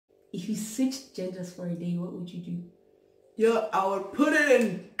If you switched genders for a day, what would you do? Yo, I would put it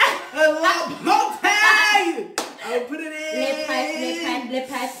in a lap hot. I would put it in.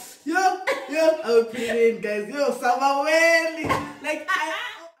 Leopard. Yo, I would put it in, guys. Yo, Samaweli. Like,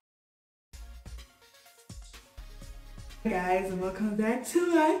 guys, and welcome back to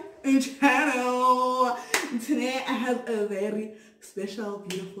my channel. Today I have a very special,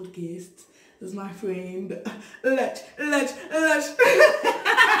 beautiful guest. This is my friend. Lush.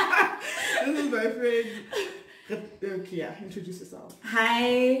 This is my friend. Okay, yeah, introduce yourself.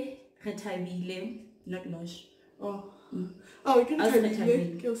 Hi, Retabile, not Lush. Oh, we can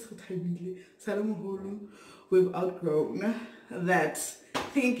Tabile. We've outgrown that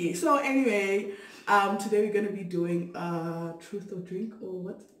thingy. So anyway, today we're gonna be doing truth or drink, or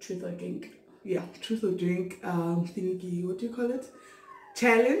what? Truth or drink. Yeah, truth or drink thingy, what do you call it?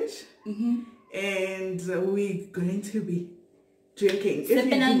 Challenge. And we're going to be drinking.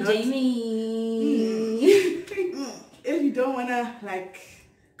 Sipping on Jamie. If you don't wanna like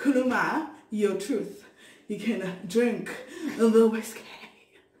kuluma your truth, you can drink the whiskey.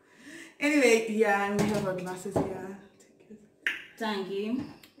 Anyway, yeah, and we have our glasses here. Thank you.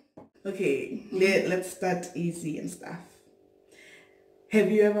 Okay, let's start easy and stuff.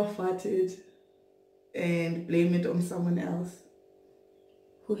 Have you ever farted and blame it on someone else?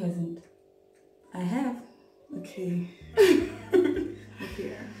 Who hasn't? I have. Okay.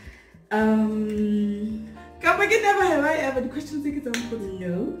 Okay. Come again, never have I ever. The question is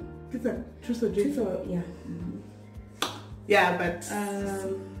no. It's a truth or drink? So, yeah. Yeah, but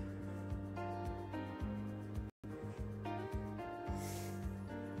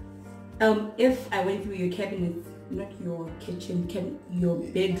if I went through your cabinets, not your kitchen, your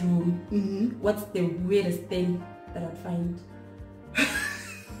bedroom, what's the weirdest thing that I'd find?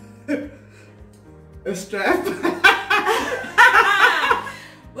 a strap.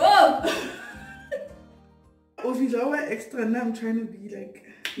 Whoa! If you lower extra, now I'm trying to be like.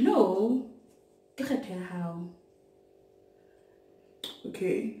 No. How?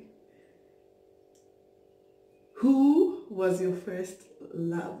 Okay. Who was your first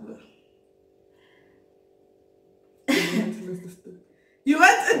love? You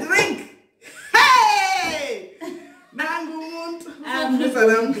want a drink? Hey! I'm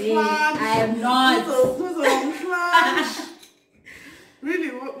not. Really?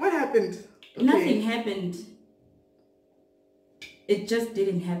 What happened? Okay. Nothing happened. It just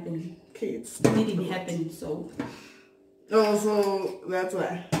didn't happen. Okay, it didn't happen, so. Oh, so that's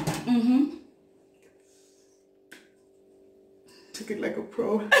why. Took it like a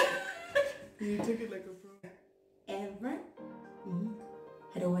pro. You took it like a pro. Ever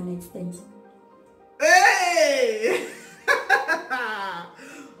had a one-night stand? Hey!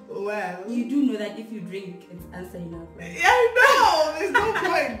 Well, you do know that if you drink, it's answer enough, right? Yeah, I know. There's no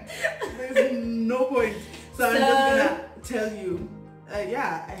point. There's no point. So I'm just gonna tell you.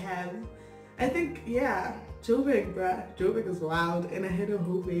 Yeah, I have. I think, yeah, Joburg, bruh. Joburg is wild, and I had a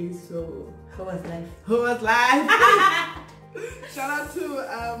whole face. So how was life? How was life? Shout out to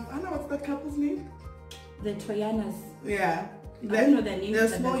I don't know what's that couple's name. The Troyanas. Yeah. I don't know their names. They're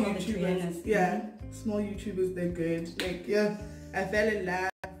but small they're YouTubers. Yeah, small YouTubers. They're good. Like, yeah, I fell in love.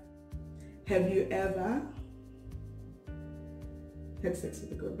 Have you ever had sex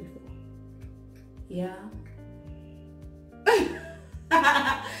with a girl before? Yeah.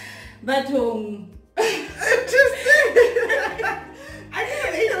 But interesting. I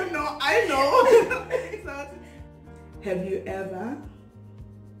don't know. I know. So, have you ever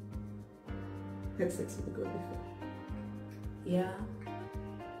had sex with a girl before? Yeah.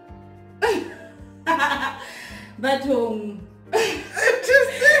 But interesting.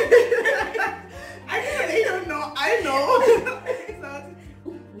 I don't know. I know. So,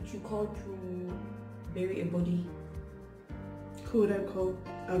 would you call to bury a body? Who would I call?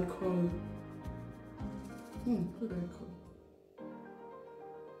 I would call. Who would I call?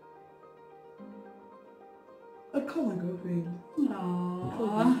 I'd call my girlfriend.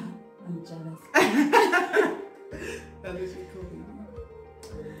 Aww. I'm jealous. That is cool.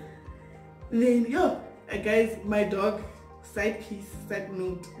 Then, guys, my dog, side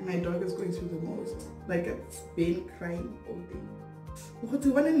note, my dog is going through the most. Like, it's been crying all day. What's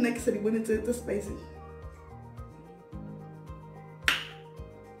the one in next city when it's spicy?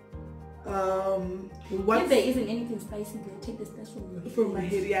 If there isn't anything spicy, they'll take the spice from my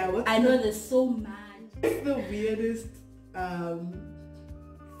head. Yeah, I know there's so much. What's the weirdest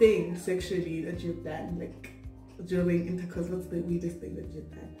thing sexually that you've done, like during intercourse? What's the weirdest thing that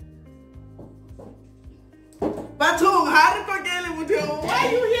you've done? Batung, why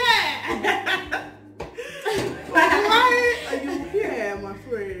are you here? Why are you here, my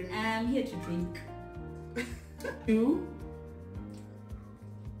friend? here to drink. You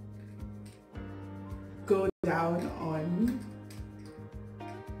go down on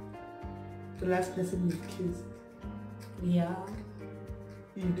the last person you've kissed. Yeah.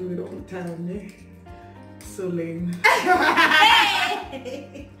 You do it all the time, eh? So lame.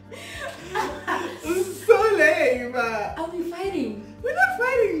 It's so lame. Are we fighting? We're not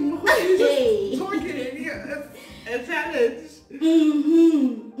fighting. We're just talking. Yeah, it's a challenge.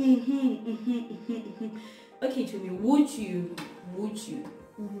 Okay, Tommy, would you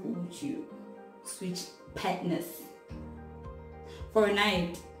switch partners for a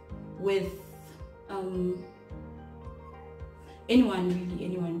night with anyone, really,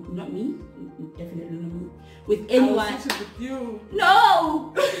 anyone, not me, definitely not me, with anyone? I was with you.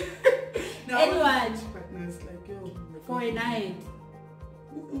 No! No, anyone. Partners, like, yo, for a night.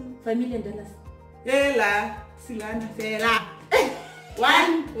 $5 million. Fela, Silana, Fela.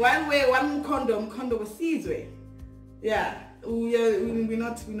 One way, one condom was seized way. Yeah, we're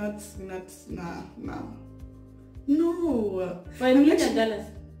not, nah. No. $5 million.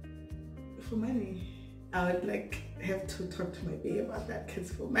 For money, I would like have to talk to my babe about that,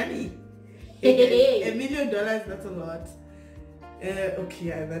 because for money, $1 million, that's a lot. Okay,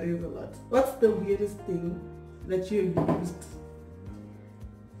 yeah, that is a lot. What's the weirdest thing that you used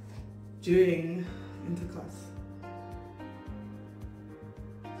during intercourse?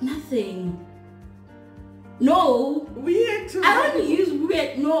 Nothing. No. Weird too. I don't use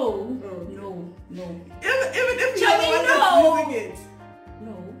weird. No. Oh. No. Even if you're the one that's using it.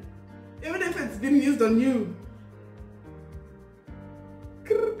 No. Even if it's been used on you.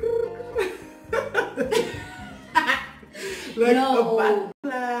 Like no. a butt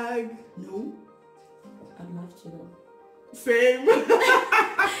plug. No. I'd love to though. Same.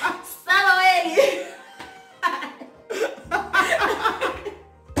 Salaway.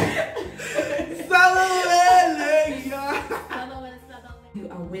 You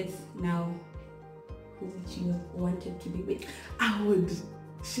are with now who would you have wanted to be with? I would.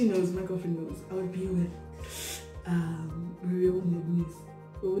 She knows, my girlfriend knows. I would be with real Lebanese.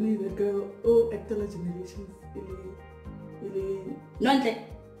 Only the girl, actor generations. Not like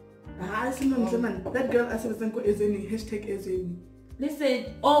that girl I said Ezeni, #Ezeni. Listen,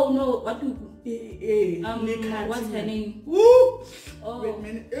 oh no, what do what's her name? Woo! Oh. Wait a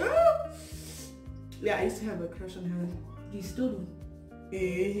minute. Yeah, I used to have a crush on her. You still do?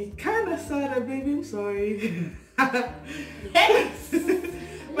 Kinda sorta, baby, I'm sorry. But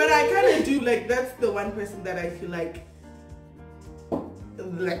I kinda do, like, that's the one person that I feel like,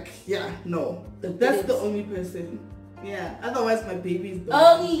 yeah, no. That's the only person. Yeah, otherwise my baby is the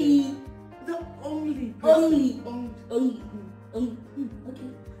only person. Only. Okay.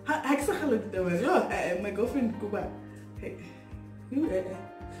 My girlfriend Kuba. Hey.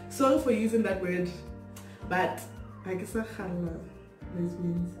 Sorry for using that word, but I guess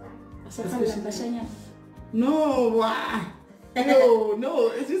lesbians. No,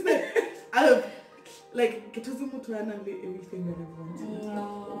 it's just that I have like everything that I want.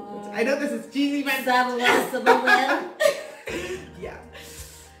 No. I know this is cheesy, man. Yeah.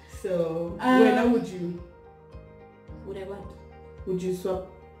 So when would you? Would I what? Would you swap?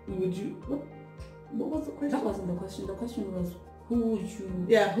 Would you? What was the question? That wasn't the question. The question was who would you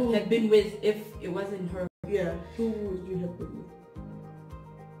who have been with if it wasn't her? Yeah. Who would you have been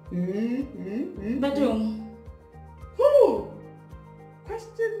with? But who?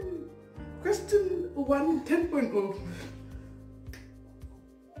 Question 1 10.0.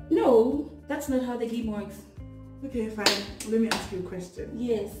 No, that's not how the game works. Okay, fine. Let me ask you a question.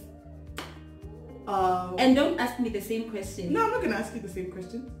 Yes. And don't ask me the same question. No, I'm not gonna ask you the same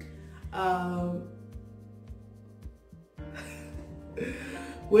question.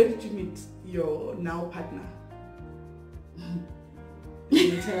 Where did you meet your now partner? Can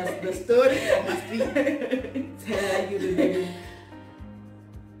you tell us the story, or must we tell you the name?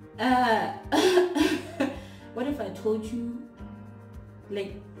 What if I told you,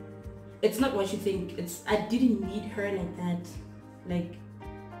 like, it's not what you think. I didn't meet her like that. Like,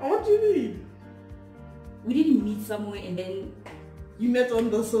 what do you mean? We didn't meet somewhere and then you met on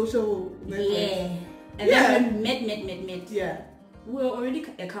the social network. Yeah. And then we met. Yeah. We were already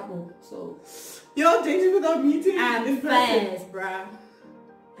a couple, so you're dating without meeting in person, fast, bruh.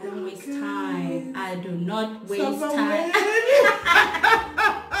 I don't waste time. I do not waste time.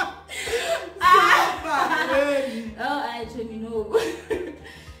 Oh, I actually know.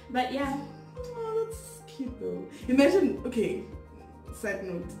 But yeah. Oh, that's cute though. Imagine, okay, side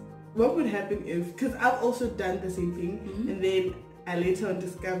note, what would happen if, because I've also done the same thing, and then I later on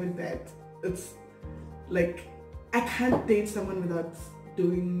discovered that it's like, I can't date someone without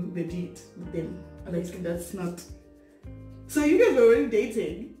doing the deed with them. Okay. Like, that's not. So you guys were already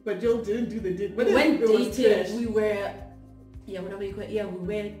dating, but Joel didn't do the deed. We went dating. We were, whatever you call it. Yeah, we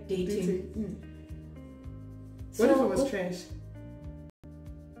were dating. What if it So, was trash?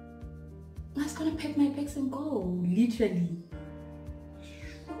 I was gonna pack my bags and go, literally.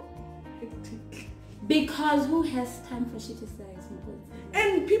 Hectic. Because who has time for shitty sex?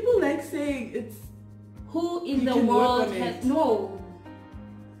 And people like saying it's. Who in You the can work world on has it. no?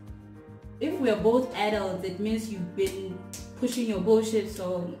 If we're both adults, it means you've been pushing your bullshit.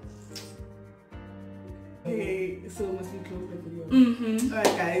 So. Okay, so must we close the video? Mm-hmm.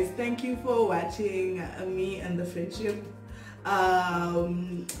 Alright guys, thank you for watching me and the friendship.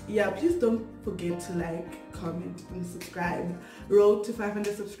 Please don't forget to like, comment and subscribe. Road to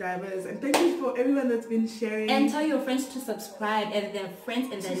 500 subscribers, and thank you for everyone that's been sharing. And tell your friends to subscribe, and their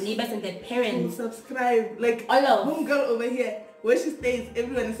friends and their neighbors and their parents. Subscribe. Like all of homegirl over here, where she stays,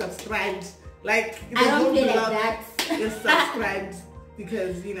 everyone is subscribed. Like I don't feel like that. Is subscribed.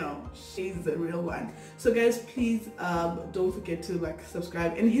 Because you know she's the real one. So guys, please don't forget to like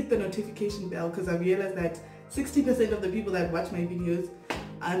subscribe and hit the notification bell, because I realized that 60% of the people that watch my videos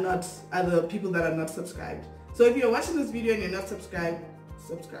are the people that are not subscribed. So if you're watching this video and you're not subscribed,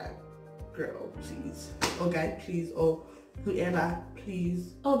 subscribe, girl, please, or guy, please, or whoever,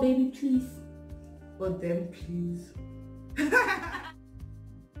 please, Oh baby, please, or them, please.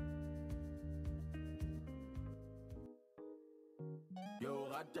 Yo,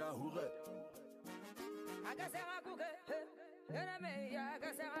 rata hure.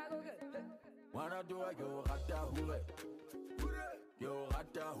 Wanna do a yo rata hure. Yo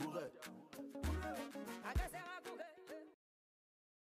rata hure.